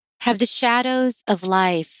Have the shadows of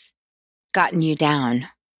life gotten you down?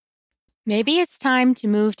 Maybe it's time to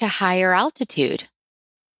move to higher altitude.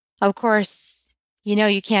 Of course,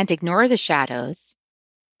 you can't ignore the shadows.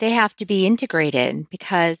 They have to be integrated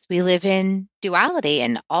because we live in duality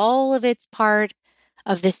and all of it's part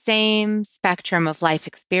of the same spectrum of life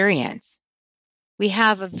experience. We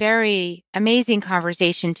have a very amazing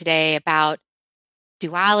conversation today about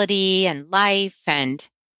duality and life and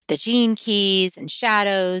the gene keys and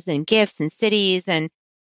shadows and gifts and cities. And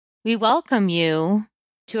we welcome you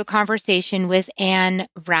to a conversation with Anne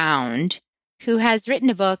Round, who has written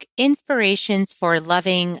a book, Inspirations for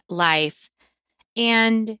Loving Life,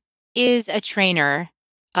 and is a trainer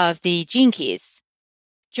of the Gene Keys.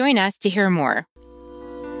 Join us to hear more.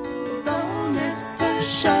 Soul Nectar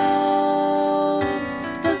Show,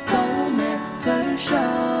 the Soul Nectar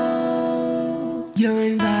Show. You're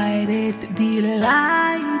invited,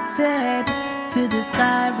 delighted to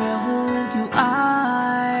discover who you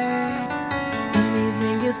are.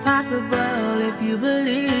 Anything is possible if you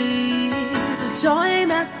believe. So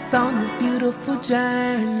join us on this beautiful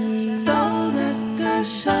journey. Soul Nectar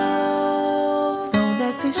Show, Soul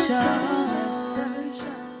Nectar Show.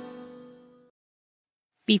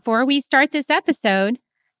 Before we start this episode,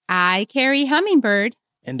 I, Carrie Hummingbird,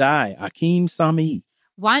 and I, Akeem Sami,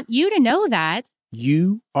 want you to know that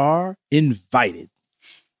you are invited.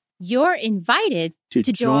 You're invited to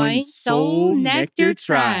join Soul Nectar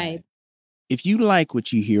Tribe. If you like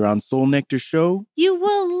what you hear on Soul Nectar Show, You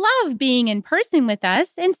will love being in person with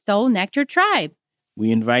us in Soul Nectar Tribe.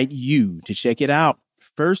 we invite you to check it out.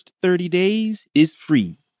 First 30 days is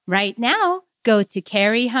free. Right now, go to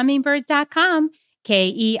carriehummingbird.com,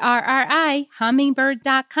 KERRI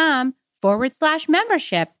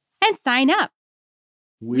hummingbird.com/membership and sign up.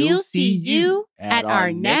 We'll see you at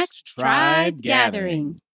our next tribe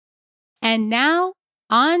gathering. And now,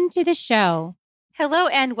 on to the show. Hello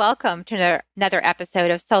and welcome to another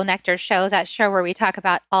episode of Soul Nectar Show, that show where we talk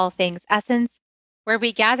about all things essence, where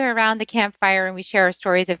we gather around the campfire and we share our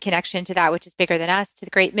stories of connection to that which is bigger than us, to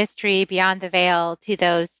the great mystery beyond the veil, to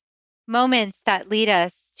those moments that lead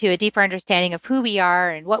us to a deeper understanding of who we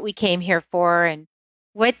are and what we came here for and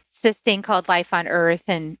what's this thing called life on earth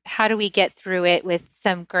and how do we get through it with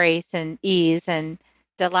some grace and ease and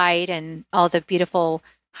delight and all the beautiful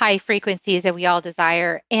high frequencies that we all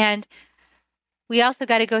desire. And we also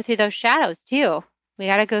got to go through those shadows too. We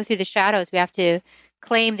got to go through the shadows. We have to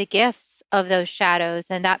claim the gifts of those shadows.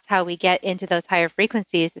 And that's how we get into those higher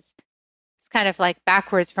frequencies. It's kind of like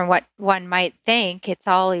backwards from what one might think. It's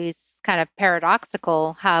always kind of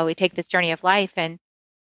paradoxical how we take this journey of life. And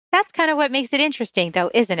that's kind of what makes it interesting, though,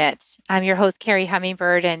 isn't it? I'm your host, Carrie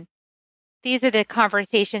Hummingbird, and these are the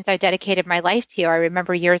conversations I dedicated my life to. I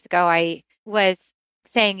remember years ago, I was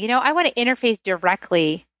saying, I want to interface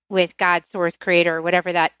directly with God, source, creator,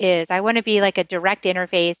 whatever that is. I want to be like a direct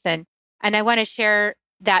interface and I want to share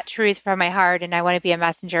that truth from my heart and I want to be a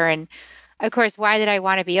messenger. And of course, why did I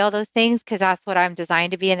want to be all those things? Because that's what I'm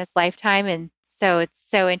designed to be in this lifetime. And so it's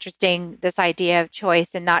so interesting, this idea of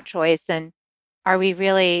choice and not choice. And are we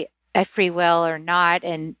really at free will or not?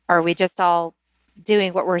 And are we just all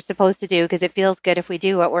doing what we're supposed to do because it feels good if we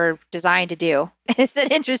do what we're designed to do? It's an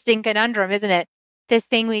interesting conundrum, isn't it? This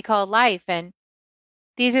thing we call life. And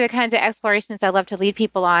these are the kinds of explorations I love to lead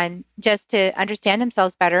people on just to understand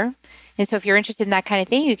themselves better. And so if you're interested in that kind of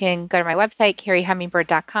thing, you can go to my website,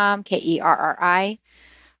 carriehummingbird.com, KERRI,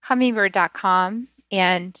 hummingbird.com,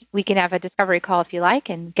 and we can have a discovery call if you like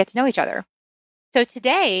and get to know each other. So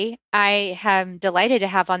today I am delighted to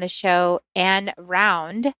have on the show Anne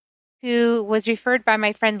Round, who was referred by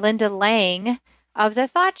my friend Linda Lang of the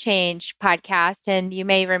Thought Change podcast. And you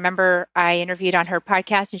may remember I interviewed on her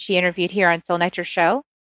podcast and she interviewed here on Soul Nectar Show.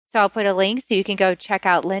 So I'll put a link so you can go check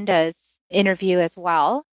out Linda's interview as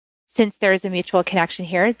well. Since there's a mutual connection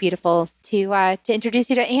here, beautiful to introduce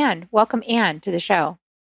you to Anne. Welcome, Anne, to the show.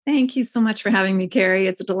 Thank you so much for having me, Carrie.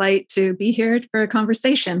 It's a delight to be here for a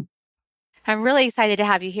conversation. I'm really excited to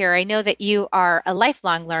have you here. I know that you are a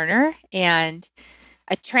lifelong learner and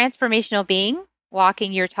a transformational being,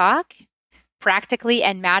 walking your talk practically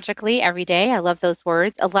and magically every day. I love those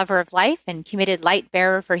words. A lover of life and committed light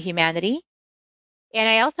bearer for humanity. And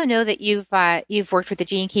I also know that you've worked with the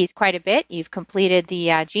Gene Keys quite a bit. You've completed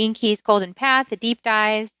the Gene Keys Golden Path, the deep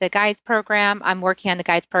dives, the guides program. I'm working on the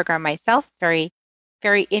guides program myself. It's very,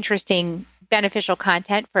 very interesting, beneficial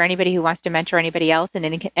content for anybody who wants to mentor anybody else in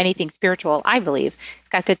anything spiritual, I believe. It's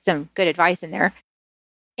got some good advice in there.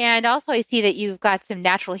 And also I see that you've got some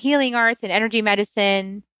natural healing arts and energy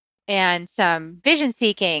medicine and some vision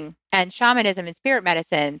seeking and shamanism and spirit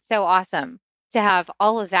medicine. So awesome. to have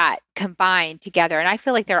all of that combined together. And I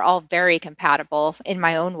feel like they're all very compatible in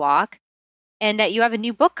my own walk. And that you have a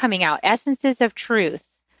new book coming out, Essences of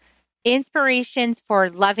Truth, Inspirations for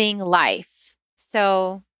Loving Life.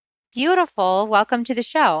 So beautiful. Welcome to the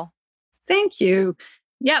show. Thank you.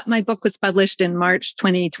 Yeah, my book was published in March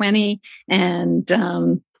 2020,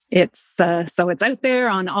 and it's out there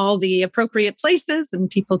on all the appropriate places,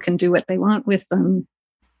 and people can do what they want with them.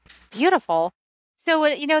 Beautiful. So,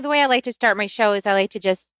 the way I like to start my show is I like to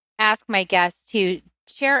just ask my guests to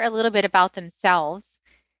share a little bit about themselves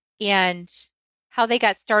and how they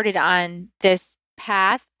got started on this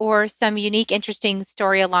path, or some unique, interesting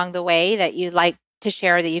story along the way that you'd like to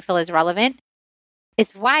share that you feel is relevant.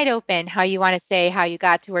 It's wide open how you want to say how you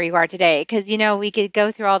got to where you are today, because, we could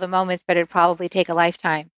go through all the moments, but it'd probably take a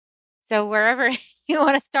lifetime. So wherever you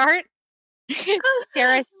want to start,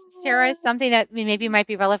 share us something that maybe might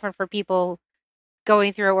be relevant for people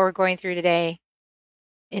going through what we're going through today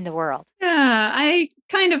in the world. Yeah, I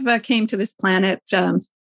kind of came to this planet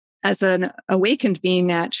as an awakened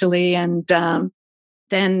being, actually, and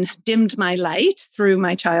then dimmed my light through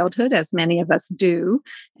my childhood, as many of us do,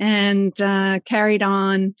 and carried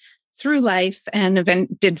on through life, and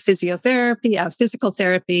did physiotherapy, physical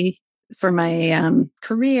therapy for my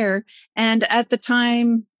career. And at the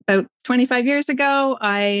time, about 25 years ago,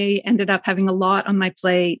 I ended up having a lot on my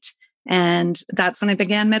plate. And that's when I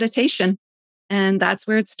began meditation. And that's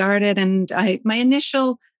where it started. And my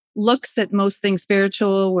initial looks at most things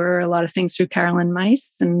spiritual were a lot of things through Carolyn Myss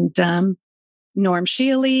and Norm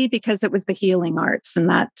Shealy, because it was the healing arts, and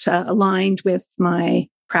that aligned with my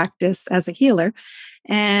practice as a healer.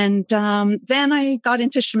 And then I got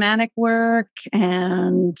into shamanic work,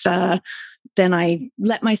 and then I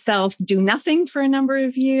let myself do nothing for a number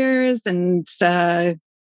of years, and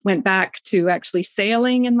went back to actually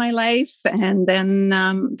sailing in my life. And then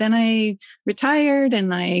I retired,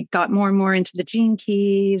 and I got more and more into the Gene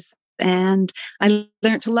Keys. And I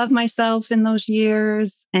learned to love myself in those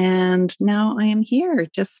years. And now I am here,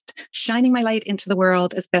 just shining my light into the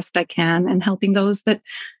world as best I can and helping those that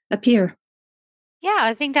appear. Yeah,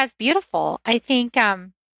 I think that's beautiful. I think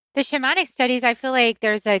the shamanic studies, I feel like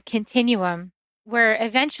there's a continuum where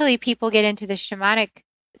eventually people get into the shamanic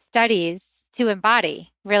studies to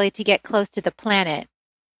embody, really to get close to the planet.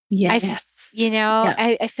 Yes.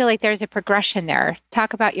 I feel like there's a progression there.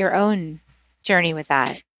 Talk about your own journey with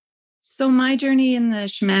that. So my journey in the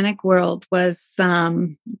shamanic world was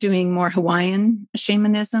doing more Hawaiian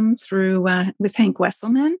shamanism through with Hank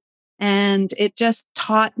Wesselman. And it just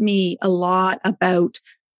taught me a lot about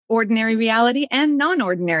ordinary reality and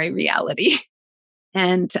non-ordinary reality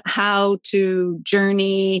and how to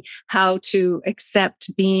journey, how to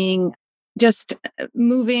accept being just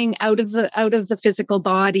moving out of the physical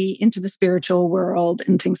body into the spiritual world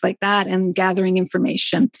and things like that, and gathering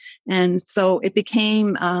information. And so it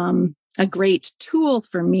became a great tool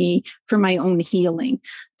for me for my own healing.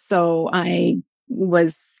 So I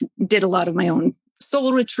did a lot of my own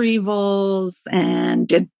soul retrievals and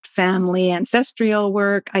did family ancestral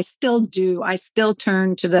work. I still do. I still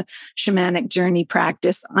turn to the shamanic journey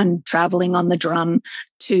practice on traveling on the drum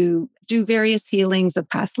to do various healings of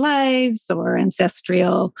past lives or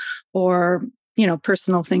ancestral or,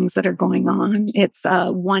 personal things that are going on. It's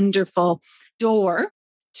a wonderful door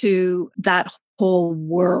to that whole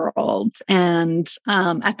world. And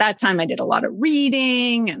at that time, I did a lot of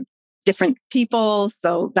reading and different people.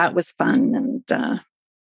 So that was fun. And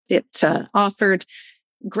it offered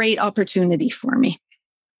great opportunity for me.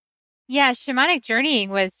 Yeah, shamanic journeying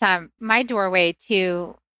was my doorway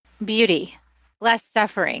to beauty, less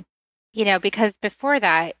suffering, because before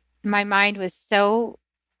that, my mind was so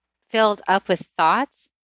filled up with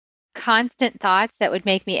thoughts, constant thoughts that would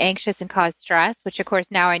make me anxious and cause stress, which of course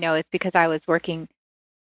now I know is because I was working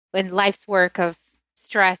in life's work of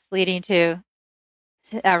stress leading to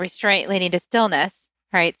restraint, leading to stillness,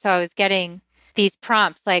 right? So I was getting these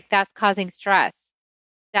prompts like, that's causing stress.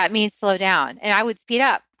 That means slow down. And I would speed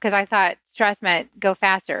up because I thought stress meant go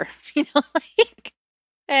faster,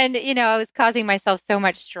 and, I was causing myself so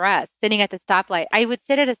much stress sitting at the stoplight. I would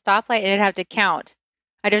sit at a stoplight and I'd have to count.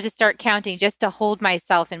 I'd have to start counting just to hold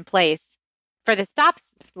myself in place for the stop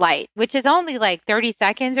light, which is only like 30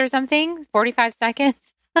 seconds or something, 45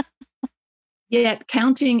 seconds. Yet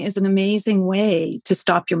counting is an amazing way to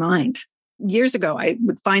stop your mind. Years ago, I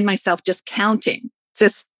would find myself just counting.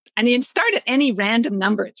 Start at any random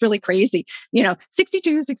number. It's really crazy.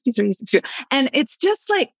 62, 63, 62. And it's just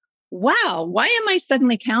like, wow, why am I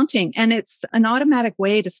suddenly counting? And it's an automatic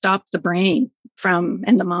way to stop the brain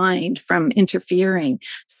and the mind from interfering.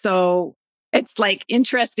 So it's like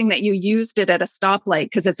interesting that you used it at a stoplight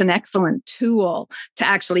because it's an excellent tool to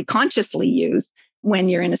actually consciously use when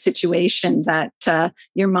you're in a situation that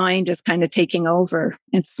your mind is kind of taking over.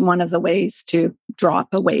 It's one of the ways to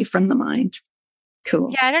drop away from the mind.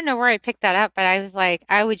 Cool. Yeah, I don't know where I picked that up, but I was like,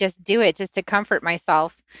 I would just do it just to comfort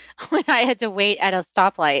myself when I had to wait at a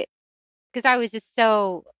stoplight because I was just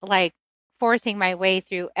so like forcing my way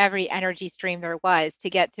through every energy stream there was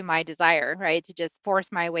to get to my desire, right? To just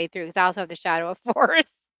force my way through because I also have the shadow of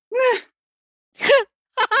force.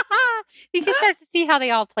 You can start to see how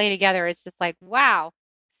they all play together. It's just like, wow.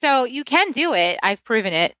 So you can do it. I've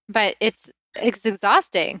proven it, but it's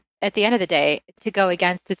exhausting at the end of the day to go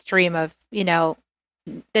against the stream of,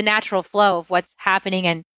 the natural flow of what's happening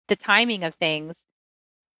and the timing of things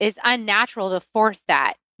is unnatural to force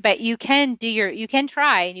that. But you can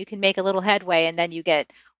try and you can make a little headway and then you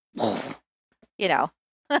get, put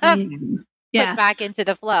back into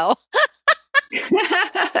the flow.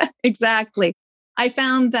 Exactly. I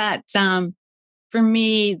found that for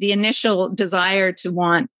me, the initial desire to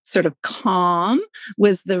want sort of calm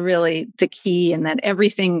was the key, and that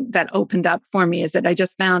everything that opened up for me is that I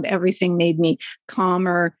just found everything made me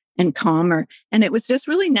calmer and calmer. And it was just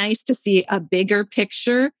really nice to see a bigger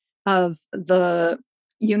picture of the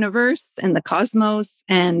universe and the cosmos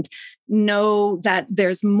and know that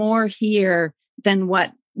there's more here than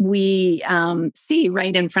what we see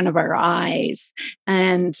right in front of our eyes.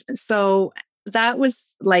 And so that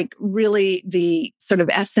was like really the sort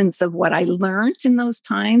of essence of what I learned in those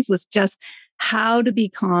times was just how to be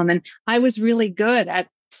calm. And I was really good at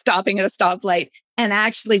stopping at a stoplight and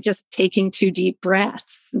actually just taking 2 deep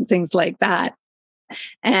breaths and things like that.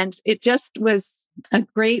 And it just was a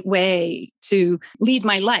great way to lead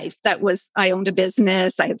my life. I owned a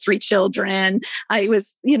business. I had 3 children. I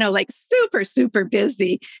was, like super, super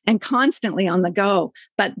busy and constantly on the go.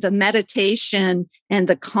 But the meditation and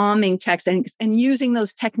the calming techniques and using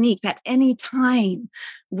those techniques at any time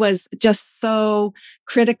was just so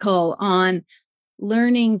critical on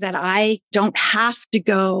learning that I don't have to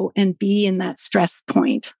go and be in that stress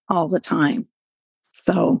point all the time.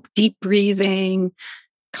 So deep breathing,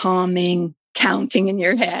 calming, counting in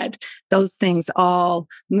your head, those things all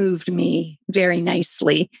moved me very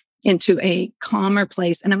nicely into a calmer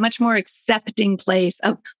place and a much more accepting place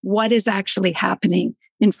of what is actually happening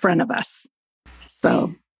in front of us.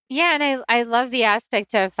 So, yeah. And I love the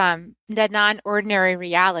aspect of the non-ordinary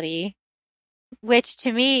reality, which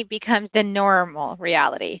to me becomes the normal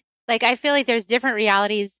reality. Like, I feel like there's different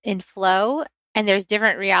realities in flow and there's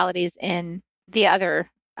different realities in the other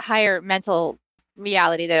higher mental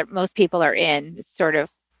reality that most people are in. It's sort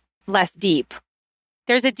of less deep.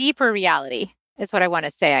 There's a deeper reality is what I want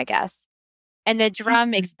to say, I guess. And the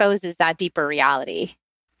drum exposes that deeper reality.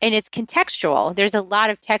 And it's contextual. There's a lot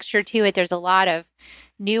of texture to it. There's a lot of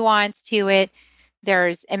nuance to it.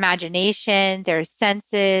 There's imagination, there's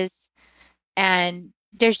senses, and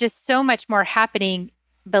there's just so much more happening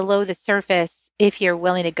below the surface if you're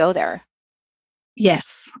willing to go there.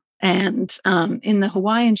 Yes. And in the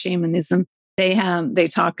Hawaiian shamanism, they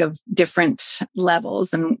talk of different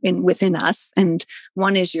levels and within us. And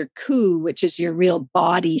one is your ku, which is your real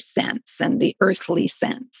body sense and the earthly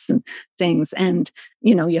sense and things. And,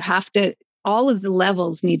 you have to, all of the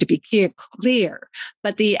levels need to be clear.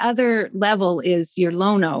 But the other level is your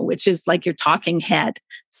lono, which is like your talking head.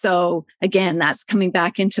 So again, that's coming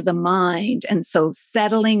back into the mind. And so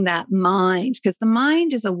settling that mind, because the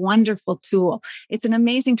mind is a wonderful tool. It's an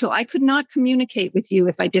amazing tool. I could not communicate with you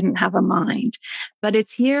if I didn't have a mind, but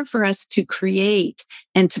it's here for us to create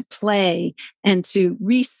and to play and to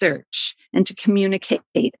research and to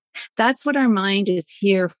communicate. That's what our mind is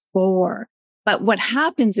here for. But what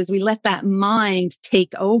happens is we let that mind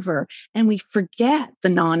take over and we forget the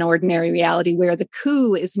non-ordinary reality where the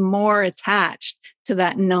ku is more attached to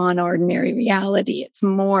that non-ordinary reality. It's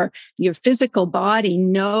more your physical body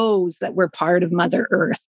knows that we're part of Mother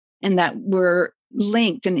Earth and that we're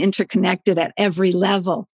linked and interconnected at every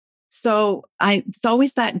level. So it's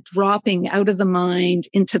always that dropping out of the mind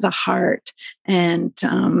into the heart and,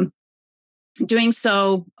 doing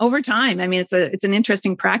so over time. I mean, it's an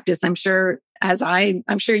interesting practice. I'm sure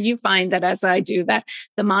you find that as I do that,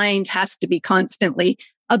 the mind has to be constantly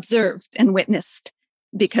observed and witnessed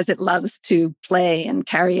because it loves to play and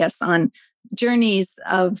carry us on journeys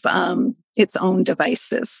of its own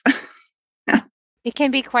devices. It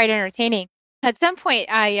can be quite entertaining. At some point,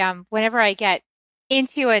 whenever I get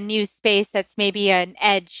into a new space that's maybe an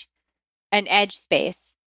edge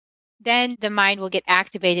space, then the mind will get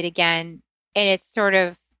activated again. And it's sort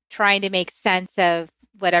of trying to make sense of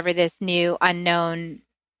whatever this new unknown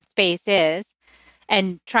space is.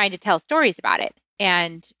 and trying to tell stories about it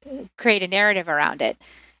and create a narrative around it.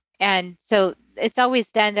 And so it's always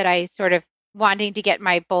then that I sort of wanting to get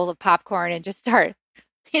my bowl of popcorn and just start,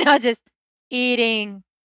 just eating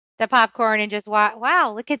the popcorn and just,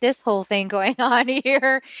 wow, look at this whole thing going on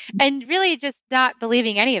here. And really just not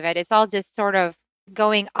believing any of it. It's all just sort of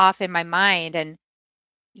going off in my mind. And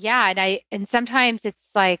and sometimes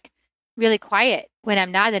it's like really quiet when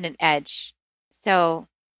I'm not in an edge. So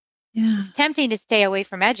it's tempting to stay away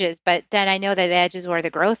from edges, but then I know that the edge is where the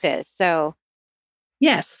growth is. So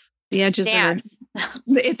yes, the edges it's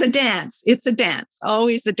a dance. It's a dance,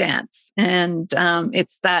 always a dance. And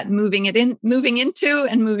it's that moving into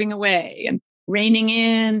and moving away, and reining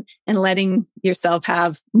in and letting yourself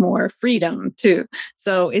have more freedom too.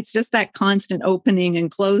 So it's just that constant opening and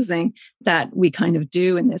closing that we kind of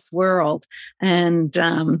do in this world. And,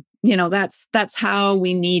 that's how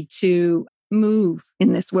we need to move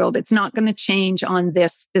in this world. It's not going to change on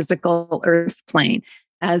this physical earth plane.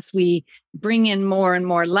 As we bring in more and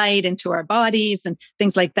more light into our bodies and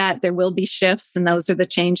things like that, there will be shifts. And those are the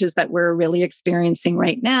changes that we're really experiencing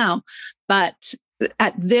right now. But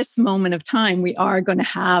at this moment of time, we are going to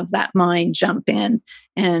have that mind jump in,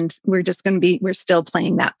 and we're still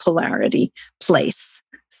playing that polarity place.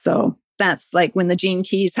 So that's like when the Gene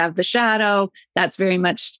Keys have the shadow, that's very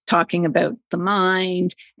much talking about the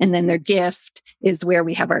mind. And then their gift is where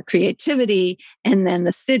we have our creativity. And then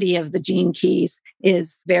the city of the Gene Keys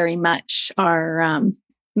is very much our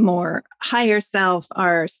more higher self,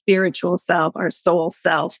 our spiritual self, our soul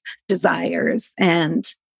self desires and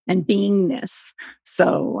beingness.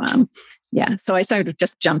 So, so I sort of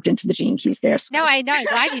just jumped into the Gene Keys there. No, I know. I'm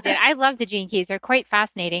glad you did. I love the Gene Keys. They're quite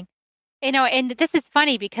fascinating. And this is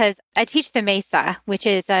funny because I teach the Mesa, which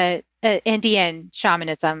is a Indian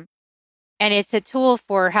shamanism. And it's a tool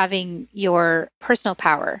for having your personal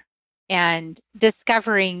power and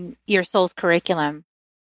discovering your soul's curriculum.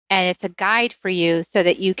 And it's a guide for you so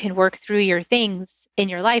that you can work through your things in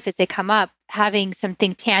your life as they come up, having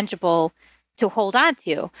something tangible to hold on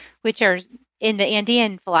to, which are in the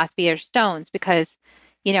Andean philosophy are stones, because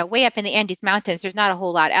way up in the Andes Mountains, there's not a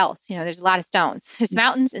whole lot else. There's a lot of stones. There's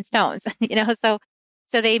mountains and stones,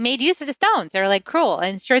 so they made use of the stones. They're like cruel,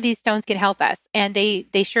 and sure, these stones can help us. And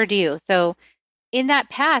they sure do. So in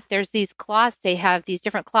that path, there's these cloths. They have these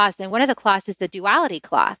different cloths. And one of the cloths is the duality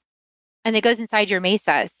cloth. And it goes inside your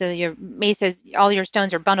mesa. So your mesas, all your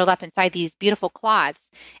stones are bundled up inside these beautiful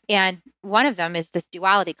cloths. And one of them is this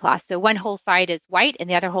duality cloth. So one whole side is white and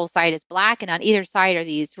the other whole side is black. And on either side are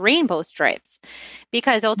these rainbow stripes,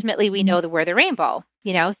 because ultimately we know that we're the rainbow,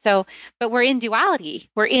 but we're in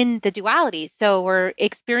duality. We're in the duality. So we're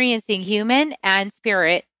experiencing human and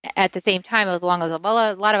spirit at the same time, as long as a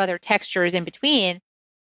lot of other textures in between.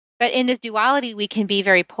 But in this duality, we can be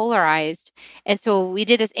very polarized. And so we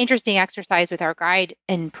did this interesting exercise with our guide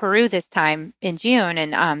in Peru this time in June.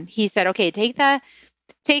 And he said, okay,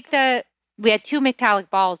 we had 2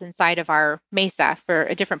 metallic balls inside of our mesa for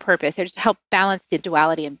a different purpose. They're just to help balance the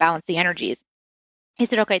duality and balance the energies. He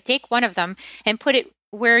said, okay, take one of them and put it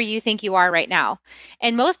where you think you are right now.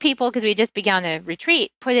 And most people, because we just began the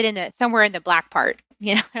retreat, put it somewhere in the black part,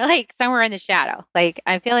 like somewhere in the shadow, like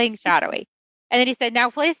I'm feeling shadowy. And then he said, now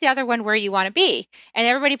place the other one where you want to be. And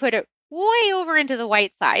everybody put it way over into the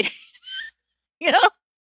white side,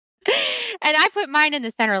 And I put mine in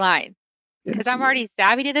the center line because I'm already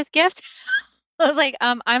savvy to this gift. I was like,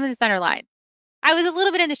 I'm in the center line. I was a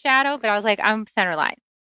little bit in the shadow, but I was like, I'm center line.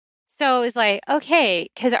 So it's like, okay,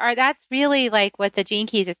 because that's really like what the Gene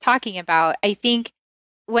Keys is talking about. I think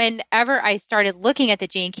whenever I started looking at the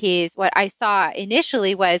Gene Keys, what I saw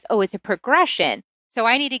initially was, it's a progression. So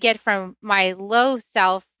I need to get from my low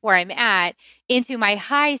self where I'm at into my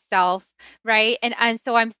high self, right? And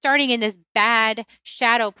so I'm starting in this bad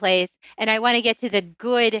shadow place, and I want to get to the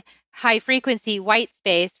good high frequency white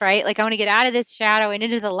space, right? Like I want to get out of this shadow and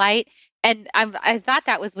into the light. And I thought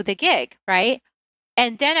that was with the gig, right?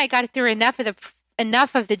 And then I got through enough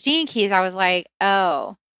of the Gene Keys. I was like,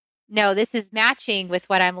 oh no, this is matching with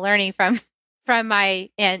what I'm learning from my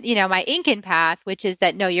Incan path, which is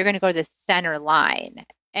that, no, you're going to go to the center line.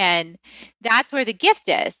 And that's where the gift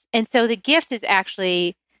is. And so the gift is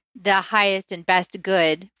actually the highest and best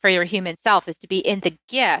good for your human self, is to be in the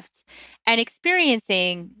gift and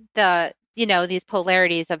experiencing these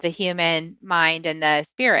polarities of the human mind and the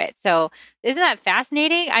spirit. So isn't that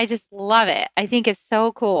fascinating? I just love it. I think it's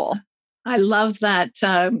so cool. I love that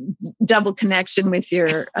double connection with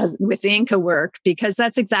your with the Inca work, because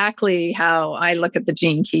that's exactly how I look at the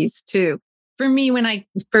Gene Keys too. for me, when I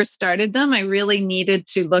first started them, I really needed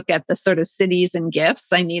to look at the sort of cities and gifts.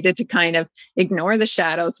 I needed to kind of ignore the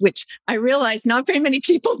shadows, which I realized not very many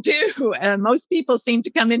people do. Most people seem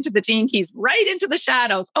to come into the Gene Keys right into the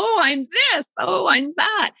shadows. Oh, I'm this. Oh, I'm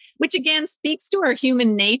that, which again speaks to our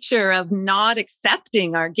human nature of not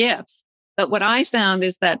accepting our gifts. But what I found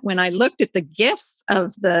is that when I looked at the gifts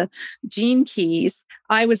of the Gene Keys,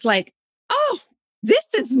 I was like, oh, this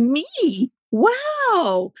is me.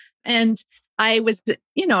 Wow. And I was,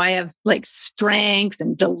 I have like strength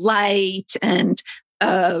and delight and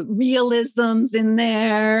realisms in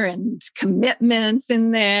there and commitments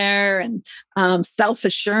in there and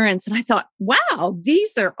self-assurance. And I thought, wow,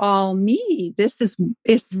 these are all me.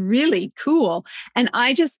 It's really cool. And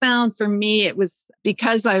I just found for me, it was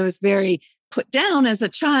because I was very put down as a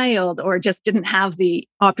child or just didn't have the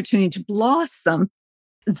opportunity to blossom,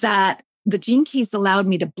 that the Gene Keys allowed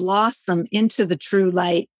me to blossom into the true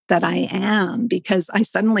light that I am, because I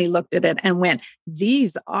suddenly looked at it and went,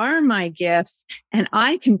 these are my gifts and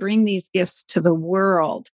I can bring these gifts to the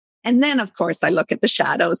world. And then, of course, I look at the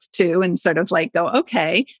shadows too and sort of like go,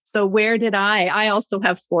 okay, so where did I also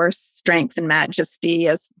have force, strength, and majesty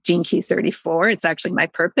as Gene Key 34. It's actually my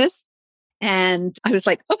purpose. And I was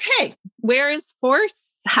like, okay, where is force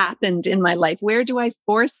happened in my life? Where do I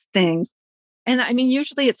force things? And I mean,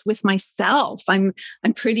 usually it's with myself. I'm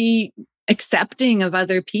pretty accepting of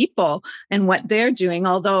other people and what they're doing.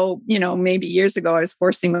 Although, maybe years ago, I was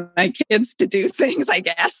forcing my kids to do things, I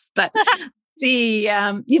guess. But so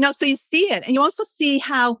you see it. And you also see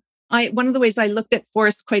how one of the ways I looked at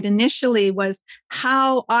force quite initially was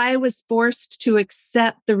how I was forced to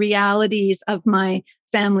accept the realities of my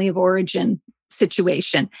family of origin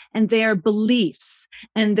situation and their beliefs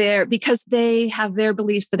because they have their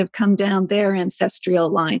beliefs that have come down their ancestral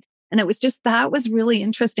line. And that was really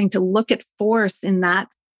interesting to look at force in that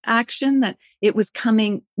action, that it was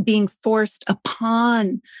being forced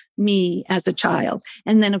upon me as a child.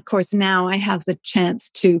 And then, of course, now I have the chance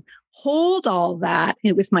to hold all that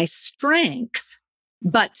with my strength,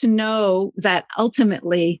 but to know that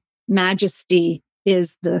ultimately majesty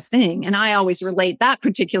is the thing. And I always relate that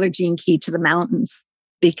particular Gene Key to the mountains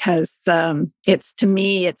because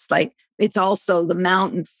it's also the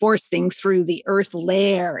mountain forcing through the earth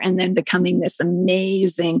layer and then becoming this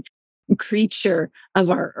amazing creature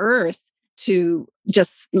of our earth to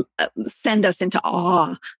just send us into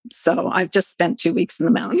awe. So I've just spent 2 weeks in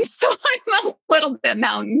the mountains. So I'm a little bit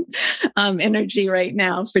mountain energy right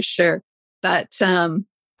now for sure. But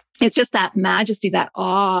it's just that majesty, that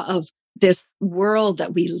awe of this world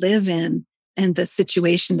that we live in and the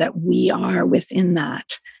situation that we are within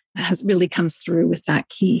that really comes through with that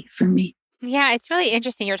key for me. Yeah, it's really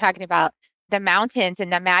interesting. You're talking about the mountains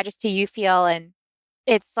and the majesty you feel. And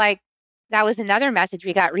it's like, that was another message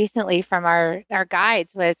we got recently from our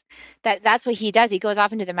guides was that's what he does. He goes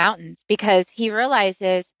off into the mountains because he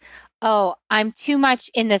realizes, oh, I'm too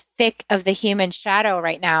much in the thick of the human shadow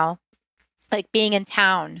right now, like being in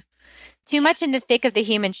town. Too much in the thick of the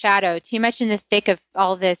human shadow, too much in the thick of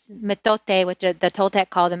all this metote, which the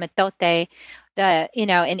Toltec call the metote,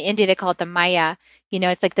 in India, they call it the Maya.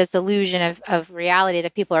 It's like this illusion of reality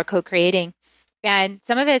that people are co-creating. And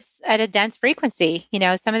some of it's at a dense frequency.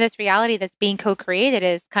 Some of this reality that's being co-created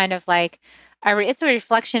is kind of like, it's a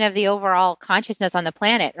reflection of the overall consciousness on the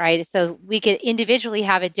planet, right? So we could individually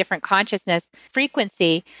have a different consciousness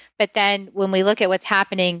frequency. But then when we look at what's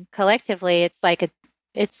happening collectively, it's like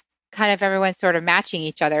it's kind of everyone's sort of matching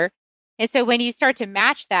each other. And so when you start to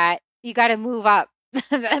match that, you got to move up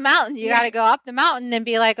the mountain. You got to go up the mountain and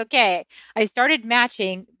be like, okay, I started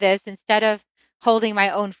matching this instead of holding my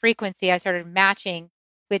own frequency. I started matching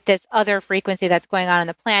with this other frequency that's going on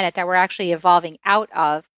the planet that we're actually evolving out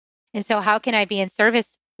of. And so how can I be in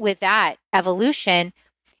service with that evolution,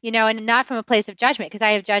 and not from a place of judgment, because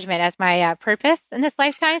I have judgment as my purpose in this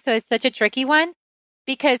lifetime. So it's such a tricky one.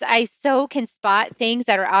 Because I so can spot things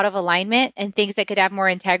that are out of alignment and things that could have more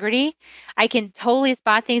integrity. I can totally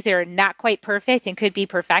spot things that are not quite perfect and could be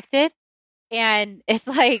perfected. And it's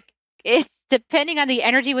like, it's depending on the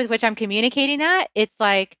energy with which I'm communicating that, it's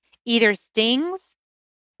like either stings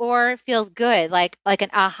or feels good, like an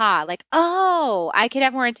aha, like, oh, I could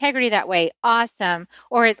have more integrity that way. Awesome.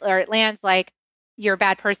 Or it lands like, you're a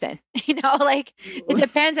bad person. Like it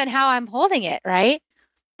depends on how I'm holding it, right?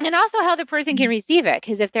 And also how the person can receive it.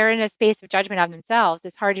 Because if they're in a space of judgment of themselves,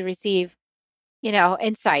 it's hard to receive,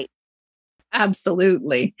 insight.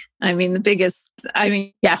 Absolutely. Yes.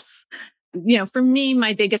 For me,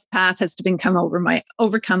 my biggest path has to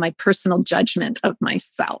overcome my personal judgment of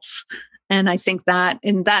myself. And I think that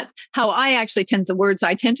how I actually the words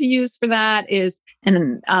I tend to use for that is,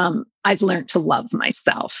 I've learned to love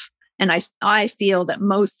myself. And I feel that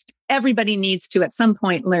everybody needs to at some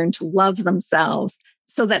point learn to love themselves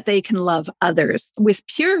so that they can love others with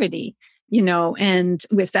purity, and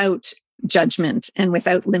without judgment and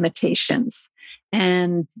without limitations.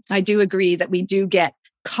 And I do agree that we do get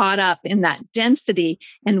caught up in that density.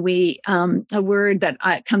 And a word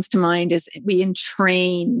that comes to mind is we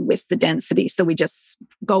entrain with the density. So we just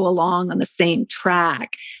go along on the same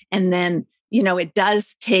track. And then, it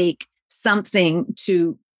does take something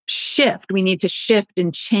to shift. We need to shift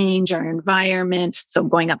and change our environment. So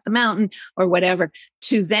going up the mountain or whatever,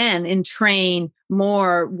 to then entrain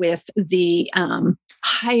more with the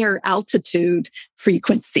higher altitude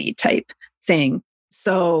frequency type thing.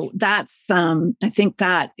 So that's, I think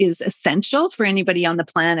that is essential for anybody on the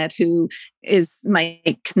planet who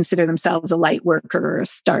might consider themselves a light worker or a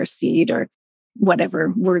starseed or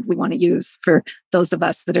whatever word we want to use for those of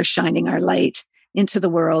us that are shining our light into the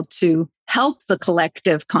world to help the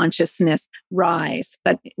collective consciousness rise.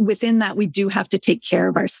 But within that, we do have to take care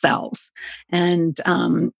of ourselves. And,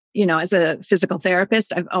 as a physical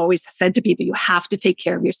therapist, I've always said to people, you have to take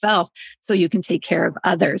care of yourself so you can take care of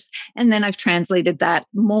others. And then I've translated that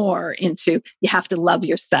more into you have to love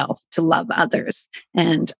yourself to love others.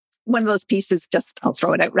 And one of those pieces, I'll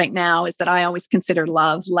throw it out right now, is that I always consider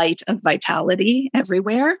love light of vitality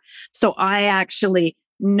everywhere. So I actually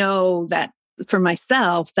know that for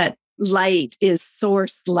myself, that light is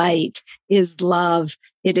source light, is love.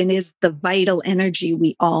 It is the vital energy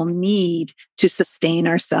we all need to sustain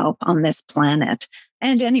ourselves on this planet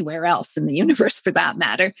and anywhere else in the universe for that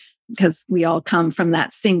matter, because we all come from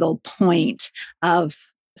that single point of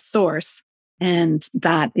source, and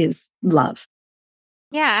that is love.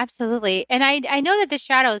 Yeah, absolutely. And I know that the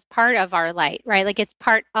shadow is part of our light, right? Like it's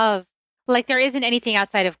part of, like there isn't anything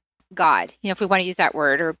outside of God, if we want to use that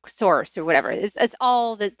word, or source or whatever. It's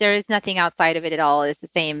all that, there is nothing outside of it at all. It's the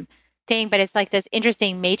same thing, but it's like this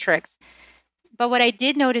interesting matrix. But what I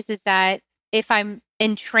did notice is that if I'm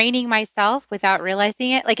entraining myself without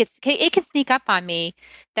realizing it, like it can sneak up on me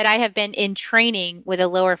that I have been in training with a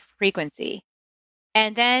lower frequency.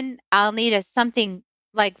 And then I'll need something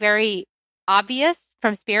like very obvious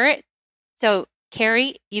from spirit. So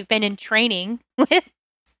Carrie, you've been in training with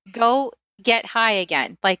go get high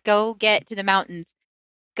again, like go get to the mountains,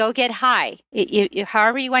 go get high.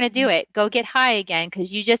 However you want to do it, go get high again,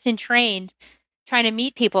 because you just entrained trying to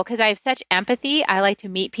meet people. Because I have such empathy. I like to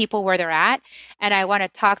meet people where they're at, and I want to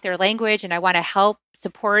talk their language, and I want to help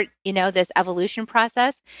support, this evolution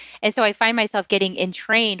process. And so I find myself getting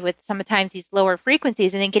entrained with sometimes these lower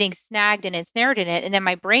frequencies and then getting snagged and ensnared in it. And then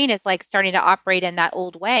my brain is like starting to operate in that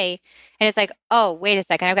old way. And it's like, oh, wait a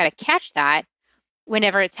second, I've got to catch that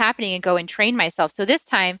whenever it's happening and go and train myself. So this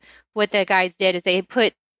time what the guides did is they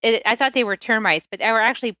put, I thought they were termites, but they were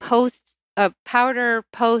actually powder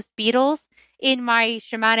post beetles in my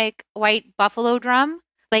shamanic white buffalo drum,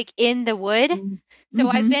 like in the wood. Mm-hmm. So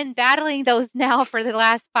I've been battling those now for the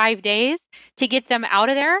last 5 days to get them out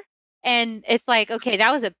of there. And it's like, okay,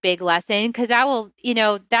 that was a big lesson, because that will,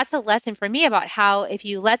 that's a lesson for me about how if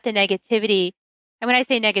you let the negativity, and when I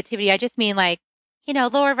say negativity, I just mean like,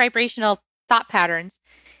 lower vibrational thought patterns.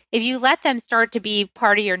 If you let them start to be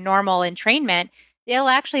part of your normal entrainment, they'll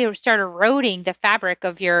actually start eroding the fabric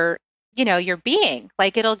of your being.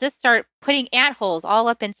 Like it'll just start putting ant holes all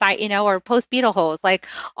up inside, or post beetle holes, like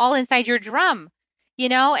all inside your drum,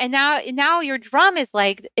 and now your drum is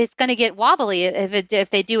like, it's going to get wobbly if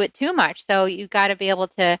they do it too much. So you got to be able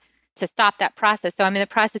to stop that process. So I'm in the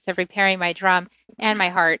process of repairing my drum and my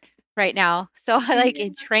heart right now. So like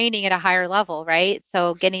in training at a higher level, right?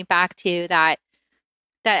 So getting back to that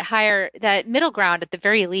middle ground at the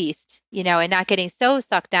very least, and not getting so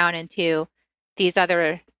sucked down into these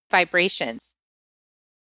other vibrations.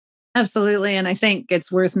 Absolutely. And I think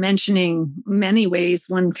it's worth mentioning many ways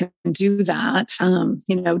one can do that.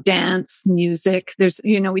 Dance, music,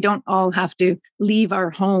 we don't all have to leave our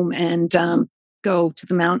home and go to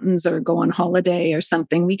the mountains or go on holiday or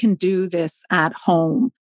something. We can do this at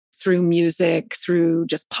home through music, through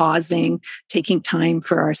just pausing, taking time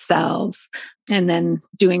for ourselves, and then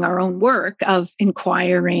doing our own work of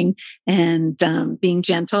inquiring and being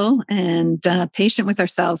gentle and patient with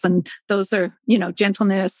ourselves. And those are,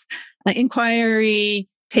 gentleness, inquiry,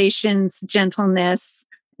 patience, gentleness,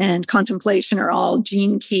 and contemplation are all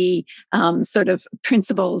gene key sort of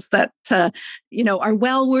principles that are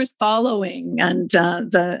well worth following. And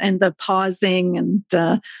the pausing and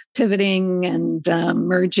pivoting and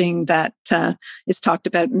merging that is talked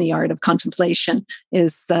about in the art of contemplation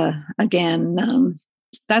is again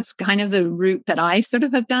that's kind of the route that I sort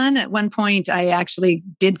of have done. At one point, I actually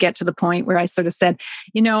did get to the point where I sort of said,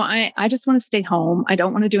 I just want to stay home. I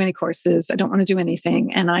don't want to do any courses. I don't want to do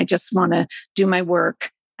anything. And I just want to do my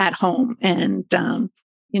work at home. And,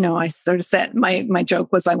 I sort of said, my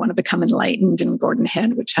joke was I want to become enlightened in Gordon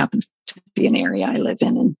Head, which happens to be an area I live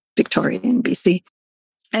in Victoria in BC.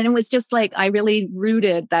 And it was just like, I really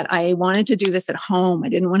rooted that I wanted to do this at home. I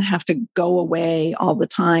didn't want to have to go away all the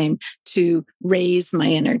time to raise my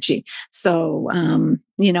energy. So, and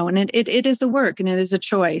it is a work and it is a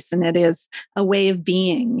choice and it is a way of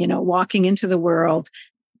being, walking into the world.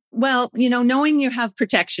 Well, knowing you have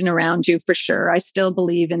protection around you for sure. I still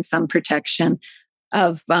believe in some protection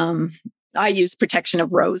of, I use protection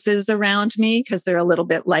of roses around me because they're a little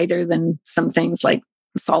bit lighter than some things like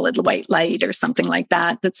solid white light or something like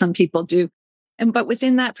that some people do. But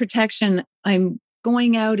within that protection, I'm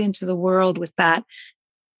going out into the world with that.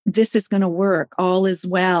 This is going to work. All is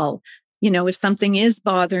well. If something is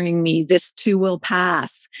bothering me, this too will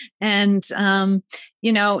pass. And,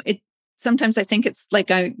 sometimes I think it's like,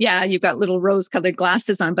 you've got little rose-colored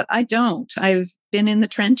glasses on, but I don't. I've been in the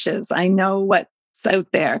trenches. I know what's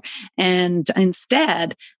out there. And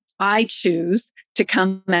instead, I choose to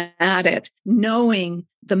come at it knowing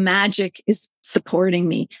the magic is supporting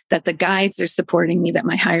me, that the guides are supporting me, that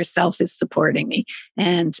my higher self is supporting me.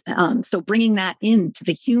 And so bringing that into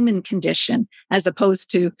the human condition, as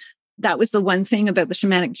opposed to, that was the one thing about the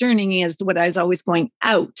shamanic journey, is what I was always going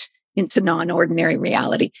out into non-ordinary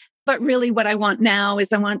reality. But really what I want now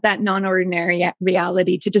is I want that non-ordinary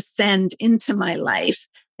reality to descend into my life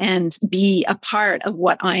and be a part of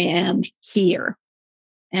what I am here.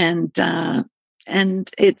 And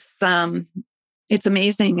it's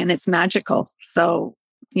amazing and it's magical. So,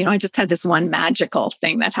 I just had this one magical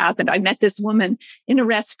thing that happened. I met this woman in a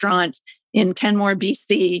restaurant in Kenmore,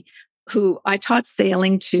 BC, who I taught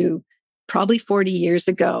sailing to probably 40 years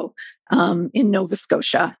ago, in Nova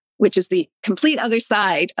Scotia, which is the complete other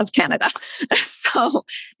side of Canada. So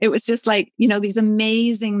it was just like, these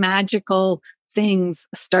amazing magical things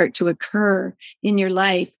start to occur in your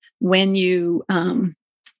life when you,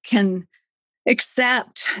 can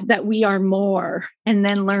accept that we are more, and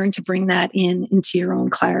then learn to bring that into your own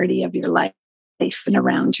clarity of your life and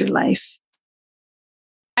around your life.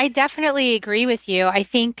 I definitely agree with you. I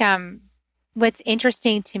think what's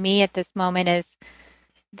interesting to me at this moment is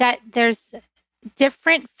that there's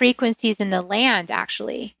different frequencies in the land,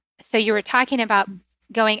 actually. So you were talking about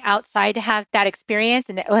going outside to have that experience,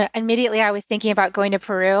 and immediately I was thinking about going to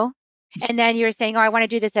Peru. And then you were saying, I want to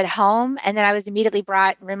do this at home. And then I was immediately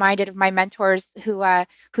reminded of my mentors who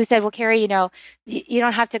said, well, Carrie, you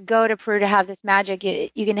don't have to go to Peru to have this magic.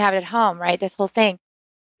 You can have it at home, right? This whole thing.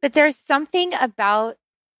 But there's something about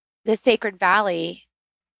the Sacred Valley,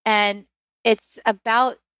 and it's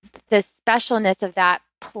about the specialness of that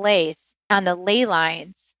place on the ley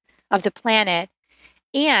lines of the planet,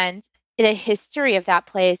 and the history of that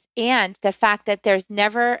place, and the fact that there's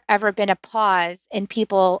never, ever been a pause in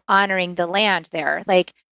people honoring the land there.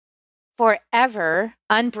 Like, forever,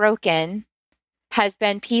 unbroken, has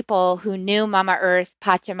been people who knew Mama Earth,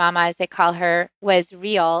 Pachamama, as they call her, was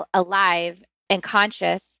real, alive, and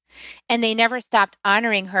conscious. And they never stopped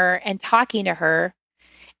honoring her and talking to her.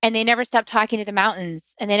 And they never stopped talking to the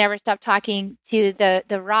mountains. And they never stopped talking to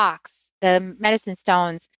the rocks, the medicine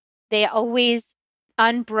stones. They always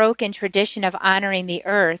unbroken tradition of honoring the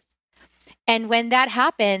earth. And when that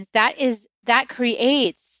happens, that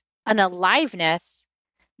creates an aliveness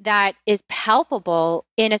that is palpable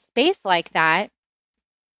in a space like that.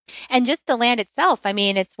 And just the land itself. I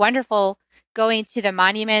mean, it's wonderful going to the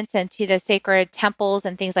monuments and to the sacred temples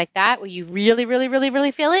and things like that, where you really, really, really,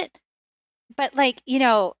 really feel it. But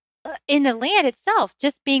in the land itself,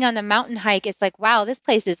 just being on the mountain hike, it's like, wow, this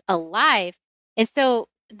place is alive. And so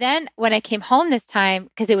then when I came home this time,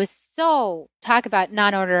 because it was talk about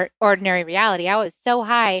non-ordinary reality, I was so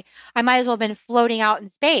high, I might as well have been floating out in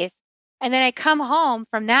space. And then I come home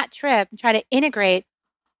from that trip and try to integrate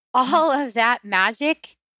all of that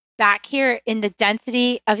magic back here in the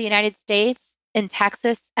density of the United States, in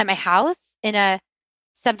Texas, at my house, in a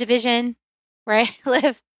subdivision where I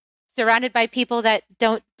live, surrounded by people that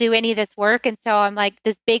don't do any of this work. And so I'm like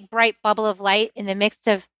this big, bright bubble of light in the midst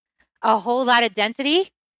of a whole lot of density.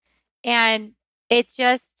 And it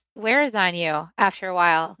just wears on you after a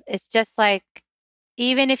while. It's just like,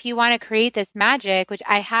 even if you want to create this magic, which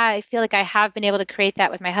I feel like I have been able to create that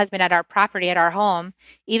with my husband at our property, at our home,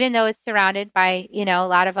 even though it's surrounded by, a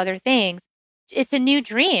lot of other things, it's a new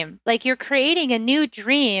dream. Like, you're creating a new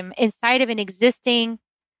dream inside of an existing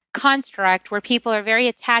construct where people are very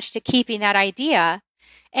attached to keeping that idea.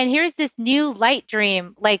 And here's this new light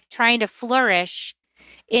dream, like trying to flourish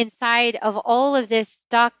inside of all of this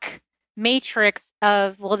stuck matrix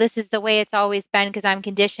of, well, this is the way it's always been because I'm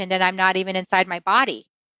conditioned and I'm not even inside my body.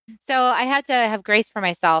 So I had to have grace for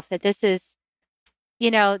myself that this is,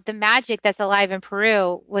 the magic that's alive in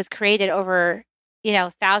Peru was created over,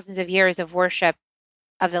 thousands of years of worship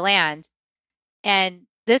of the land. And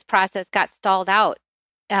this process got stalled out,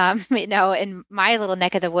 in my little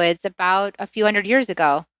neck of the woods about a few hundred years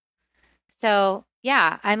ago. So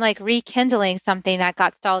yeah, I'm like rekindling something that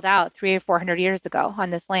got stalled out 300 or 400 years ago on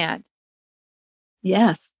this land.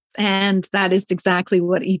 Yes. And that is exactly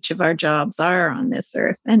what each of our jobs are on this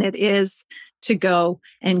earth. And it is to go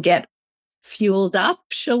and get fueled up,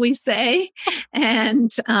 shall we say,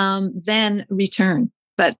 and then return.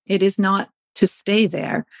 But it is not to stay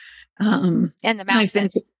there. And the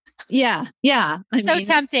mountains. Yeah. So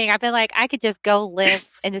tempting. I've been like, I could just go live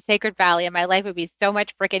in the Sacred Valley and my life would be so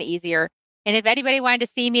much freaking easier. And if anybody wanted to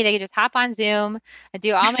see me, they could just hop on Zoom and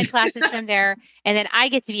do all my classes from there. And then I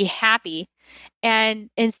get to be happy. And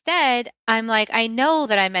instead, I'm like, I know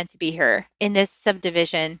that I'm meant to be here in this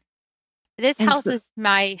subdivision. This house was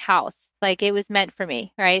my house. Like it was meant for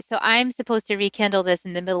me, right? So I'm supposed to rekindle this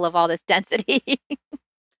in the middle of all this density.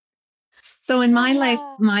 So in my life,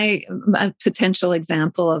 my potential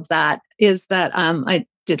example of that is that I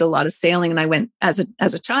did a lot of sailing, and I went as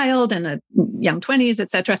a child and a young 20s,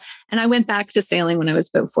 etc. And I went back to sailing when I was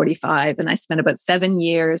about 45, and I spent about 7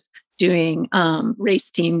 years doing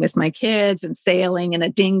race team with my kids and sailing in a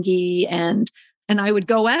dinghy, and I would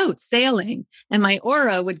go out sailing, and my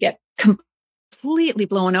aura would get completely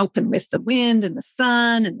blown open with the wind and the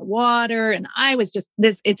sun and the water, and I was just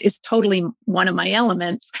it is totally one of my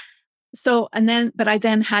elements. So, but I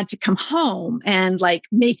then had to come home and like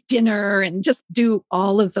make dinner and just do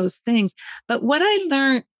all of those things. But what I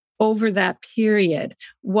learned over that period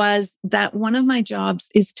was that one of my jobs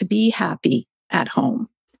is to be happy at home.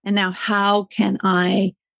 And now how can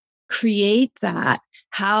I create that?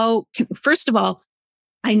 First of all,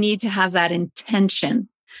 I need to have that intention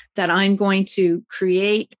that I'm going to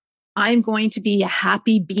be a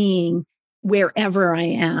happy being wherever I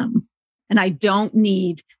am. And I don't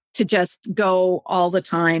need to just go all the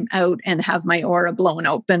time out and have my aura blown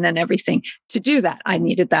open and everything. To do that, I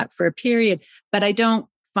needed that for a period, but I don't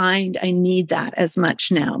find I need that as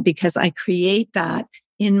much now because I create that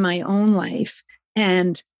in my own life.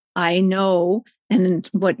 And I know, and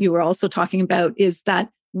what you were also talking about is that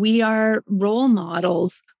we are role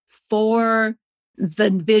models for the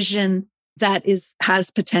vision that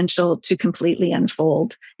has potential to completely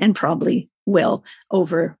unfold and probably will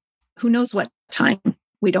over who knows what time.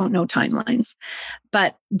 We don't know timelines,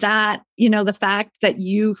 but that, the fact that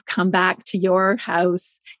you've come back to your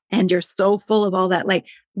house and you're so full of all that light,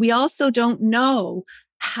 we also don't know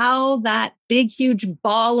how that big, huge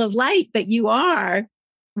ball of light that you are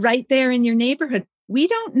right there in your neighborhood, we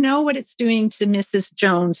don't know what it's doing to Mrs.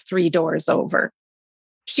 Jones 3 doors over.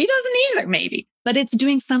 She doesn't either, maybe, but it's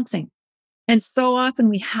doing something. And so often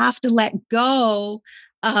we have to let go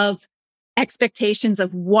of expectations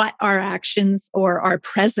of what our actions or our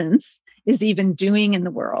presence is even doing in the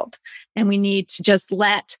world. And we need to just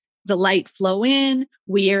let the light flow in.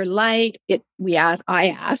 We are light. I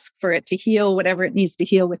ask for it to heal whatever it needs to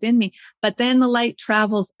heal within me. But then the light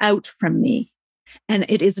travels out from me. And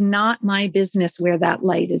it is not my business where that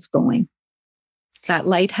light is going. That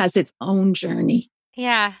light has its own journey.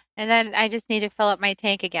 Yeah. And then I just need to fill up my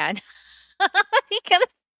tank again.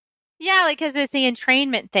 Because it's the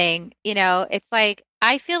entrainment thing, it's like,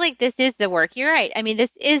 I feel like this is the work. You're right. I mean,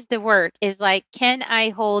 this is the work is like, can I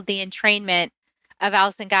hold the entrainment of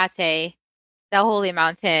Alsangate, the holy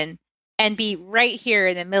mountain, and be right here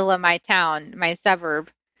in the middle of my town, my suburb,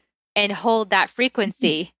 and hold that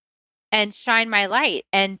frequency and shine my light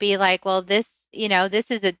and be like, well, this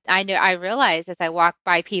is I realize as I walk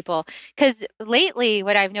by people, because lately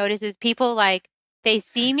what I've noticed is people like, they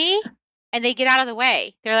see me and they get out of the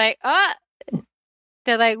way. They're like,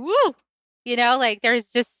 they're like, woo, like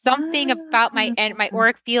there's just something about my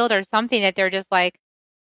auric field or something that they're just like,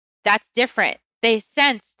 that's different. They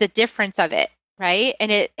sense the difference of it. Right.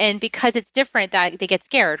 And because it's different, that they get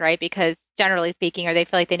scared, right? Because generally speaking, or they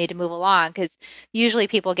feel like they need to move along because usually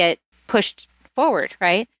people get pushed forward.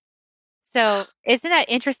 Right. So isn't that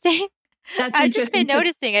interesting? I've just been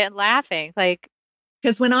noticing it and laughing. Like,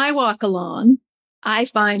 because when I walk along, I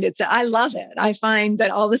find I love it. I find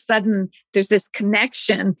that all of a sudden there's this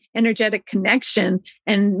connection, energetic connection,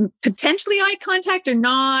 and potentially eye contact or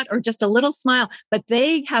not, or just a little smile, but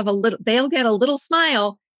they'll get a little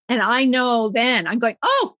smile. And I know then I'm going,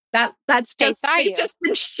 oh, That's I just saw you. it's just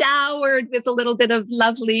been showered with a little bit of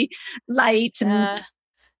lovely light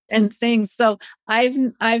and things. So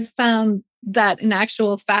I've found that in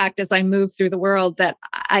actual fact, as I move through the world, that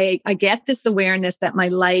I get this awareness that my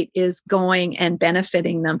light is going and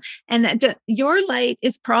benefiting them, and that your light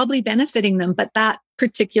is probably benefiting them, but that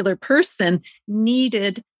particular person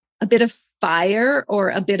needed a bit of fire or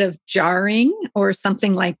a bit of jarring or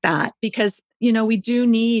something like that, because we do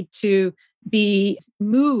need to be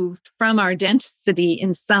moved from our density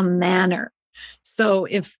in some manner. So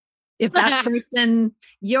if that person,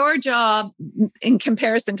 your job in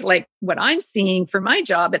comparison to like what I'm seeing for my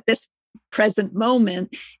job at this present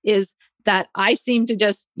moment is that I seem to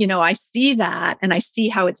just, I see that and I see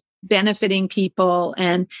how it's benefiting people,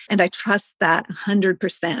 and I trust that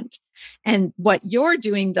 100%. And what you're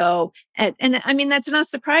doing though, and I mean, that's not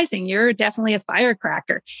surprising. You're definitely a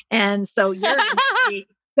firecracker. And so your energy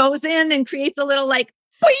goes in and creates a little like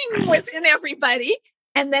boing within everybody.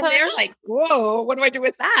 And then they're like, whoa, what do I do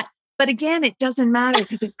with that? But again, it doesn't matter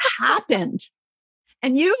because it happened.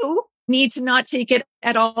 And you need to not take it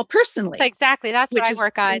at all personally. Exactly. That's what I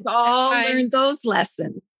work on. We've all learned those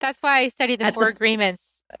lessons. That's why I study the four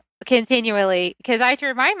agreements continually, because I have to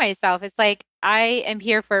remind myself, it's like, I am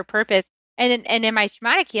here for a purpose. And in my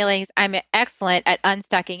shamanic healings, I'm excellent at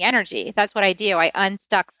unstucking energy. That's what I do. I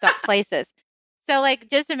unstuck stuck places. So like,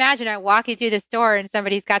 just imagine I'm walking through the store and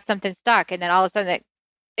somebody's got something stuck. And then all of a sudden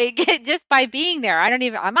just by being there,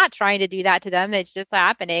 I'm not trying to do that to them. It's just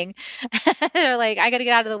happening. They're like, I got to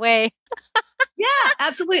get out of the way. Yeah,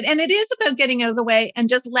 absolutely. And it is about getting out of the way and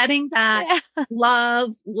just letting that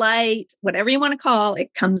love, light, whatever you want to call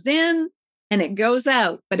it, comes in and it goes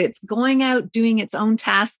out, but it's going out doing its own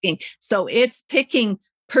tasking. So it's picking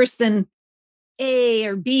person A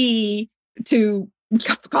or B to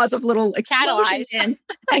cause a little explosion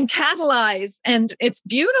and catalyze. And it's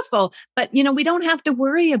beautiful, but we don't have to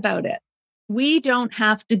worry about it. We don't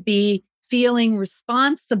have to be feeling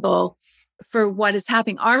responsible for what is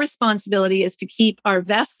happening. Our responsibility is to keep our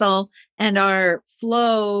vessel and our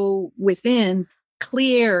flow within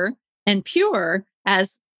clear and pure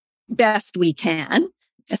as best we can,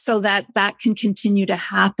 so that can continue to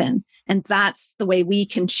happen. And that's the way we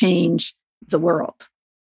can change the world.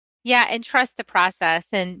 Yeah. And trust the process.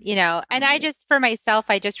 And, and I just, for myself,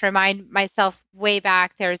 I just remind myself way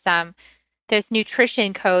back, there's this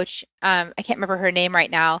nutrition coach. I can't remember her name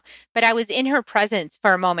right now, but I was in her presence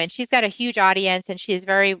for a moment. She's got a huge audience and she's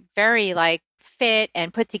very, very like fit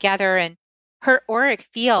and put together. And her auric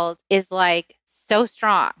field is like so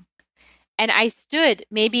strong. And I stood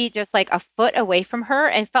maybe just like a foot away from her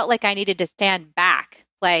and felt like I needed to stand back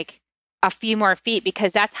like a few more feet,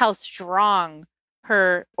 because that's how strong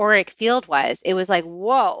her auric field was. It was like,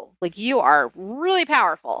 whoa, like you are really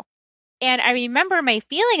powerful. And I remember my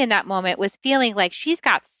feeling in that moment was feeling like she's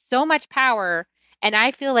got so much power and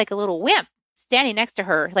I feel like a little wimp standing next to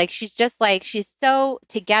her. Like she's so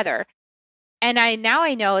together. And I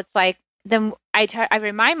know it's like, I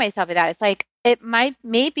remind myself of that. It's like,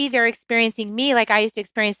 maybe they're experiencing me like I used to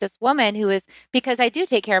experience this woman who is, because I do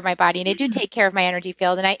take care of my body and I do take care of my energy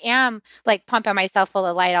field and I am like pumping myself full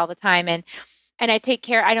of light all the time. And I take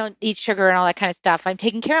care, I don't eat sugar and all that kind of stuff. I'm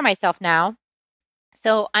taking care of myself now.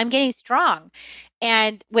 So I'm getting strong.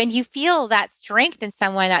 And when you feel that strength in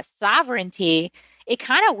someone, that sovereignty, it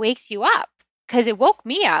kind of wakes you up, because it woke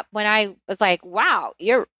me up when I was like, wow,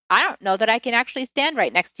 I don't know that I can actually stand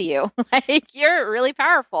right next to you. Like you're really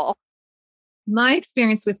powerful. My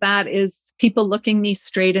experience with that is people looking me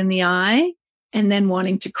straight in the eye and then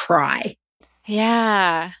wanting to cry.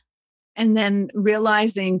 Yeah. And then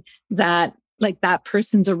realizing that like that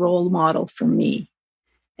person's a role model for me.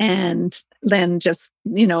 And then just,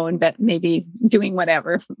 and maybe doing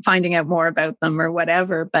whatever, finding out more about them or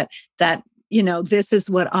whatever, but that, this is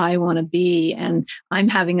what I want to be. And I'm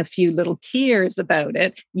having a few little tears about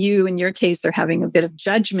it. You, in your case, are having a bit of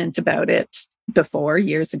judgment about it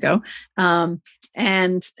years ago.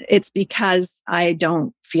 And it's because I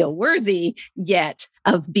don't feel worthy yet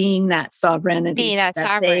of being that sovereignty that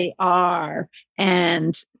they are.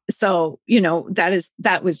 And so,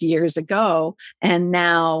 that was years ago. And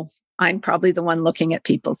now I'm probably the one looking at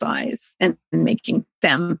people's eyes and making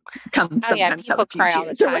them come sometimes people cry all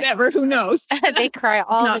the time. or whatever, who knows? They cry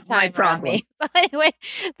all the time around me. So anyway,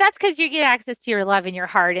 that's because you get access to your love in your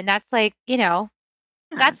heart. And that's like,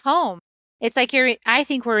 that's home. It's like I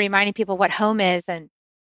think we're reminding people what home is, and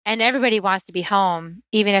everybody wants to be home,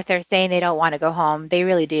 even if they're saying they don't want to go home. They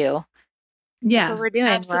really do. Yeah. That's what we're doing.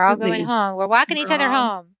 Absolutely. We're all going home. We're walking each other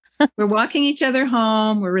home. We're walking each other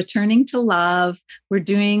home. We're returning to love. We're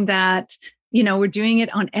doing that we're doing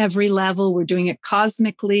it on every level. We're doing it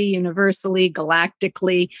cosmically, universally,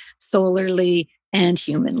 galactically, solarly, and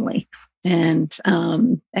humanly. And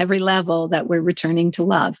every level that we're returning to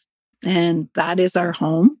love. And that is our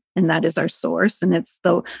home. And that is our source. And it's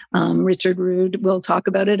the, Richard Rood will talk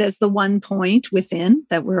about it as the one point within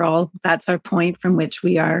that that's our point from which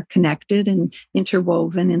we are connected and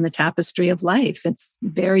interwoven in the tapestry of life. It's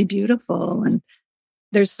very beautiful. And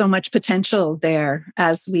there's so much potential there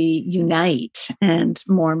as we unite and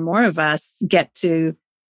more of us get to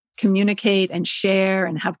communicate and share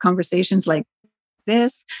and have conversations like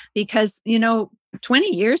this, because,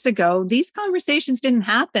 20 years ago, these conversations didn't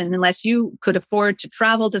happen unless you could afford to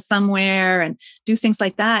travel to somewhere and do things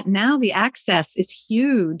like that. Now the access is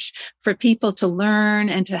huge for people to learn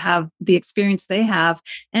and to have the experience they have,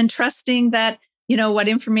 and trusting that, what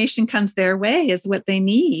information comes their way is what they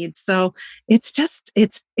need. So it's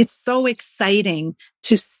so exciting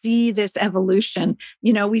to see this evolution.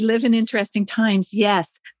 We live in interesting times,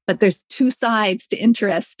 yes, but there's two sides to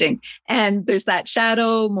interesting. And there's that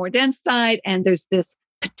shadow, more dense side, and there's this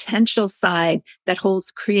potential side that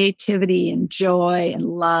holds creativity and joy and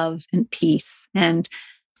love and peace. And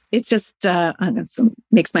it just I don't know, so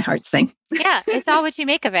makes my heart sing. Yeah, it's all what you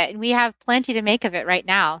make of it. And we have plenty to make of it right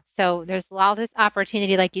now. So there's all this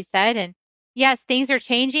opportunity, like you said. And yes, things are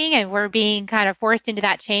changing and we're being kind of forced into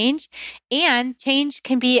that change. And change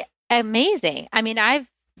can be amazing. I mean, I've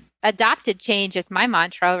adopted change as my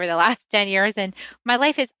mantra over the last 10 years and my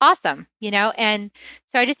life is awesome, And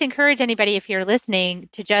so I just encourage anybody, if you're listening,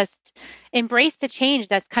 to just embrace the change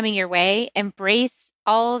that's coming your way, embrace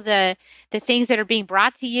all the things that are being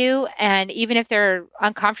brought to you. And even if they're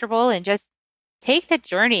uncomfortable, and just take the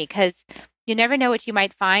journey, because you never know what you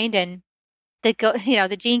might find. And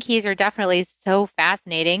the Gene Keys are definitely so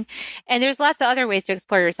fascinating. And there's lots of other ways to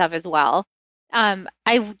explore yourself as well.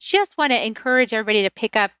 I just want to encourage everybody to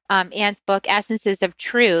pick up Anne's book, Essences of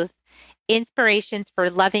Truth, Inspirations for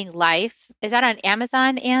Loving Life. Is that on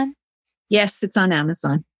Amazon, Anne? Yes, it's on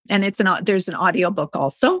Amazon. And there's an audiobook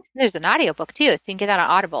also. There's an audiobook too, so you can get that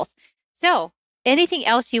on Audibles. So anything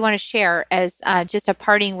else you want to share as just a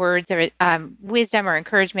parting words or wisdom or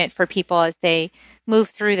encouragement for people as they move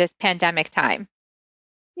through this pandemic time?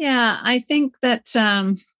 Yeah, I think that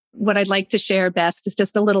what I'd like to share best is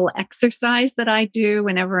just a little exercise that I do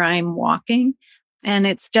whenever I'm walking. And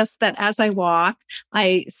it's just that as I walk,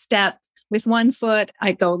 I step with one foot,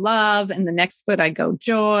 I go love, and the next foot I go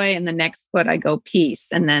joy, and the next foot I go peace.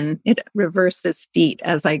 And then it reverses feet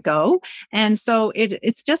as I go. And so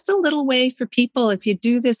it's just a little way for people, if you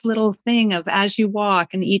do this little thing of as you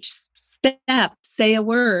walk and each step, say a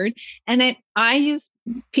word. And I use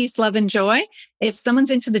peace, love, and joy. If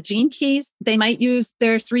someone's into the Gene Keys, they might use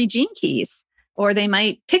their 3 Gene Keys, or they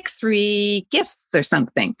might pick 3 gifts or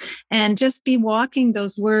something and just be walking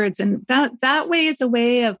those words. And that way is a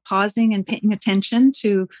way of pausing and paying attention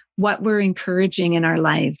to what we're encouraging in our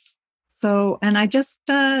lives. So, and I just,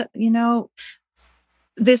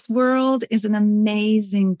 this world is an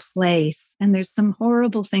amazing place and there's some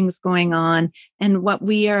horrible things going on. And what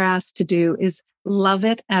we are asked to do is love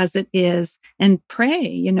it as it is and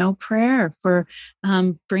pray, prayer for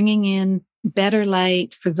bringing in better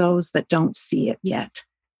light for those that don't see it yet.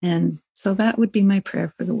 And so that would be my prayer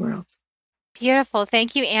for the world. Beautiful.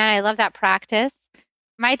 Thank you, Anne. I love that practice.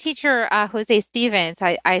 My teacher, Jose Stevens,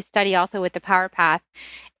 I study also with the Power Path,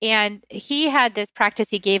 and he had this practice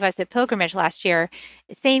he gave us at Pilgrimage last year.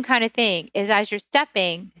 Same kind of thing is as you're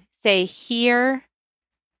stepping, say here,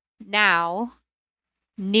 now,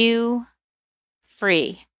 new,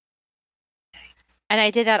 free. And I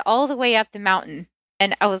did that all the way up the mountain.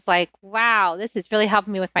 And I was like, wow, this is really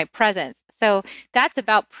helping me with my presence. So that's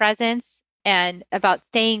about presence and about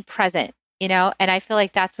staying present, and I feel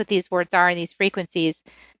like that's what these words are and these frequencies.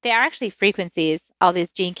 They are actually frequencies, all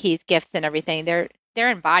these Gene Keys, gifts and everything. They're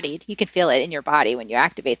embodied. You can feel it in your body when you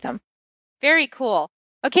activate them. Very cool.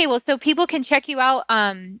 Okay, well, so people can check you out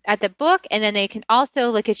at the book, and then they can also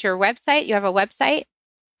look at your website. You have a website?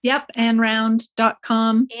 Yep,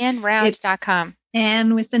 AnneRound.com. AnneRound.com.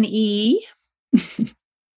 Anne with an E.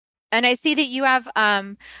 And I see that you have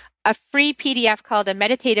a free PDF called A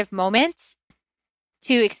Meditative Moment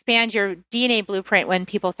to expand your DNA blueprint when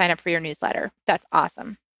people sign up for your newsletter. That's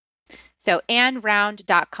awesome. So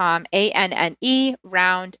AnneRound.com, ANNE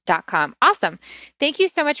round.com. Awesome. Thank you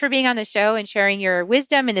so much for being on the show and sharing your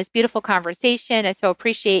wisdom in this beautiful conversation. I so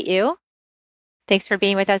appreciate you. Thanks for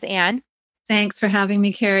being with us, Anne. Thanks for having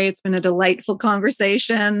me, Carrie. It's been a delightful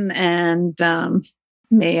conversation, and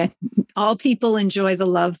may all people enjoy the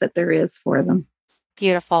love that there is for them.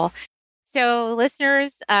 Beautiful. So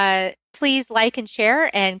listeners, please like and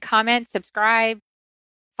share and comment, subscribe,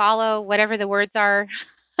 follow, whatever the words are.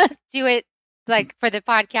 Do it like for the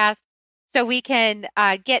podcast so we can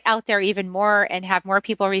get out there even more and have more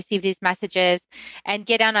people receive these messages and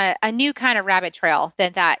get on a new kind of rabbit trail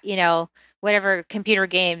than that, whatever computer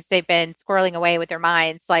games they've been squirreling away with their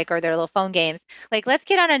minds, like, or their little phone games. Like, let's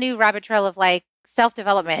get on a new rabbit trail of like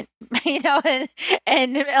self-development,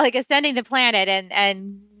 and like ascending the planet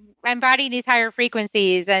and embodying these higher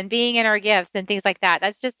frequencies and being in our gifts and things like that.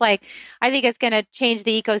 That's just like, I think it's going to change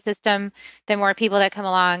the ecosystem, the more people that come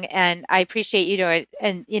along. And I appreciate you to,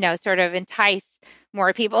 and, sort of entice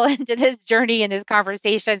more people into this journey and this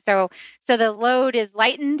conversation. So the load is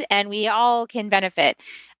lightened and we all can benefit.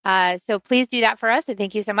 So please do that for us. And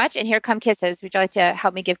thank you so much. And here come kisses. Would you like to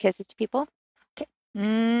help me give kisses to people? Okay.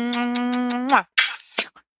 Mwah.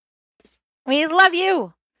 We love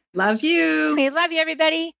you. Love you. We love you,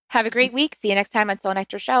 everybody. Have a great week. See you next time on Soul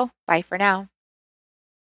Nectar Show. Bye for now.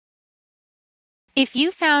 If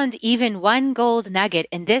you found even one gold nugget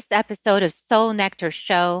in this episode of Soul Nectar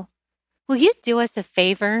Show, will you do us a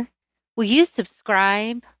favor? Will you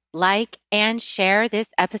subscribe, like, and share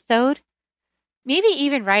this episode? Maybe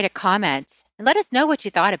even write a comment and let us know what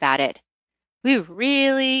you thought about it. We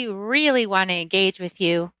really, really want to engage with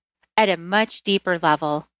you at a much deeper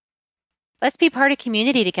level. Let's be part of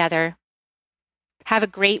community together. Have a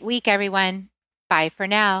great week, everyone. Bye for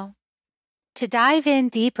now. To dive in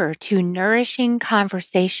deeper to nourishing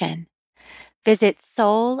conversation, visit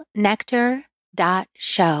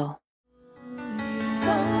soulnectar.show.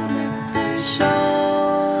 Soul Nectar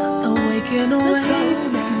Show. Awaken,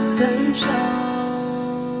 awake,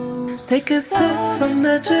 Show. Take a sip from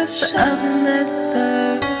the drip of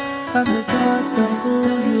nectar, from the source of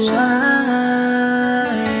who you are.